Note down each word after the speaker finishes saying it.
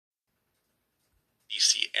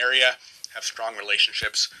area, have strong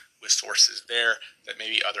relationships with sources there that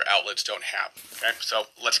maybe other outlets don't have. Okay, so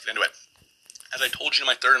let's get into it. As I told you in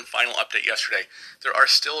my third and final update yesterday, there are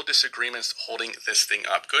still disagreements holding this thing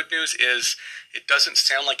up. Good news is it doesn't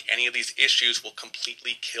sound like any of these issues will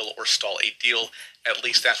completely kill or stall a deal. At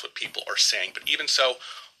least that's what people are saying. But even so,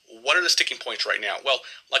 what are the sticking points right now? Well,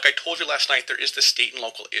 like I told you last night, there is the state and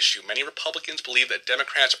local issue. Many Republicans believe that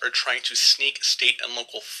Democrats are trying to sneak state and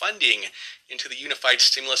local funding into the unified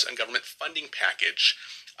stimulus and government funding package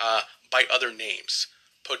by other names,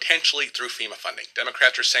 potentially through FEMA funding.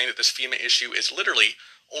 Democrats are saying that this FEMA issue is literally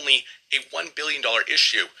only a $1 billion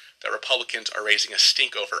issue that Republicans are raising a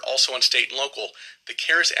stink over. Also on state and local, the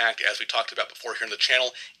CARES Act, as we talked about before here on the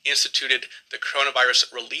channel, instituted the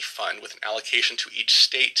Coronavirus Relief Fund with an allocation to each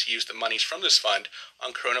state to use the monies from this fund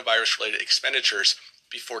on coronavirus-related expenditures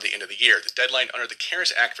before the end of the year. The deadline under the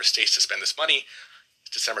CARES Act for states to spend this money is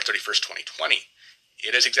December 31st, 2020.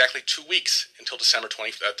 It is exactly 2 weeks until December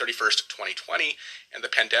 31st, 2020, and the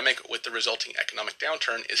pandemic with the resulting economic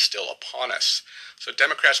downturn is still upon us. So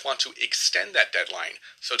Democrats want to extend that deadline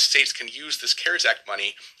so states can use this CARES Act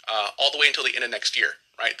money all the way until the end of next year,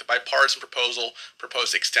 right? The bipartisan proposal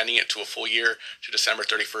proposed extending it to a full year to December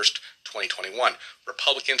 31st, 2021.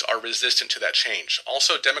 Republicans are resistant to that change.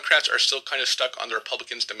 Also, Democrats are still kind of stuck on the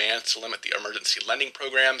Republicans' demands to limit the emergency lending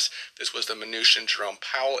programs. This was the Mnuchin Jerome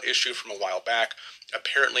Powell issue from a while back.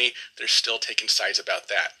 Apparently, they're still taking sides about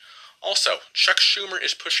that. Also, Chuck Schumer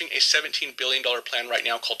is pushing a $17 billion plan right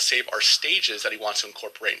now called Save Our Stages that he wants to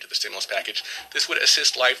incorporate into the stimulus package. This would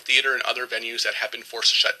assist live theater and other venues that have been forced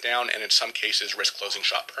to shut down and in some cases risk closing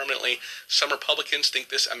shop permanently. Some Republicans think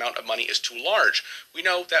this amount of money is too large. We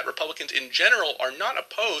know that Republicans in general are not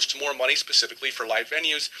opposed to more money specifically for live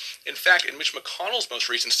venues. In fact, in Mitch McConnell's most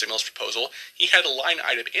recent stimulus proposal, he had a line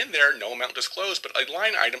item in there, no amount disclosed, but a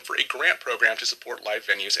line item for a grant program to support live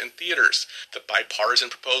venues and theaters. The bipartisan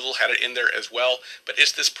proposal had it in there as well, but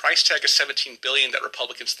it's this price tag of $17 billion that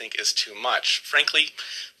Republicans think is too much. Frankly,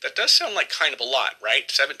 that does sound like kind of a lot, right?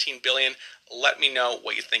 $17 billion. Let me know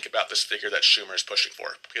what you think about this figure that Schumer is pushing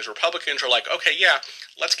for, because Republicans are like, okay, yeah,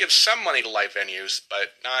 let's give some money to live venues,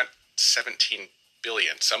 but not $17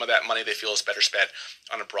 billion. Some of that money they feel is better spent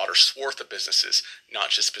on a broader swath of businesses,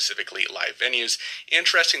 not just specifically live venues.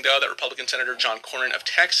 Interesting, though, that Republican Senator John Cornyn of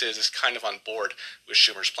Texas is kind of on board with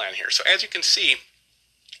Schumer's plan here. So as you can see,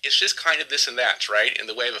 it's just kind of this and that, right, in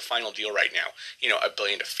the way of a final deal right now. You know, $1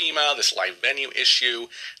 billion to FEMA, this live venue issue.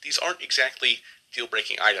 These aren't exactly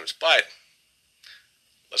deal-breaking items, but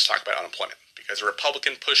let's talk about unemployment, because a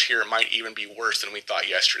Republican push here might even be worse than we thought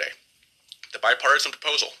yesterday. The bipartisan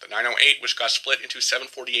proposal, the 908, which got split into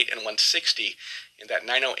 748 and 160, in that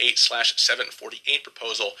 908/748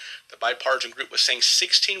 proposal, the bipartisan group was saying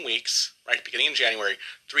 16 weeks, right, beginning in January,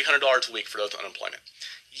 $300 a week for those unemployment.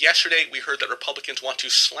 Yesterday, we heard that Republicans want to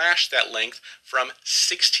slash that length from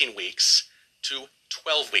 16 weeks to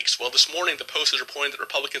 12 weeks. Well, this morning, the Post is reporting that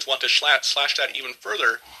Republicans want to slash that even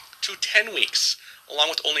further to 10 weeks, along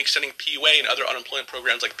with only extending PUA and other unemployment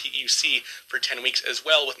programs like PEUC for 10 weeks as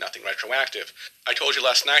well, with nothing retroactive. I told you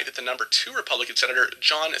last night that the number 2 Republican Senator,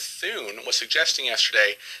 John Thune, was suggesting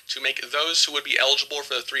yesterday to make those who would be eligible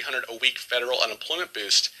for the $300 a week federal unemployment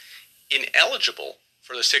boost ineligible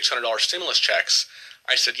for the $600 stimulus checks.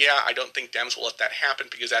 I said, yeah, I don't think Dems will let that happen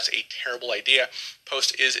because that's a terrible idea.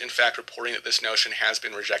 Post is, in fact, reporting that this notion has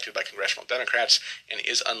been rejected by congressional Democrats and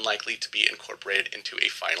is unlikely to be incorporated into a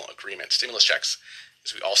final agreement. Stimulus checks,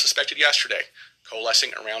 as we all suspected yesterday,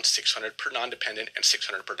 coalescing around $600 per non-dependent and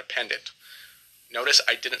 $600 per dependent. Notice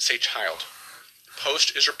I didn't say child.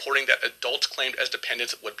 Post is reporting that adults claimed as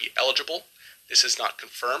dependents would be eligible. This is not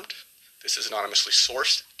confirmed. This is anonymously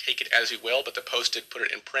sourced. Take it as you will, but the Post did put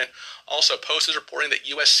it in print. Also, Post is reporting that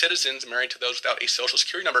U.S. citizens married to those without a Social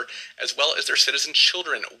Security number, as well as their citizen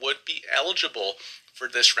children, would be eligible for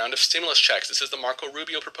this round of stimulus checks. This is the Marco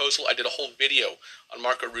Rubio proposal. I did a whole video on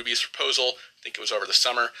Marco Rubio's proposal. I think it was over the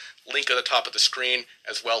summer. Link at the top of the screen,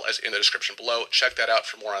 as well as in the description below. Check that out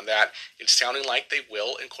for more on that. It's sounding like they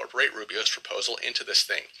will incorporate Rubio's proposal into this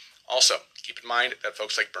thing. Also, keep in mind that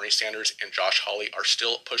folks like Bernie Sanders and Josh Hawley are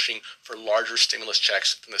still pushing for larger stimulus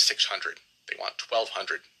checks than the $600. They want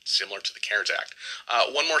 $1,200, similar to the CARES Act.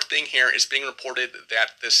 One more thing here is being reported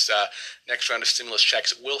that this next round of stimulus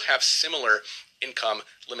checks will have similar income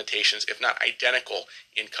limitations, if not identical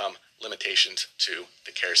income limitations to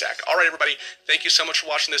the CARES Act. All right, everybody, thank you so much for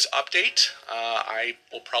watching this update. I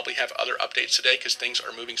will probably have other updates today because things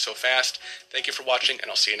are moving so fast. Thank you for watching, and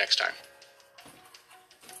I'll see you next time.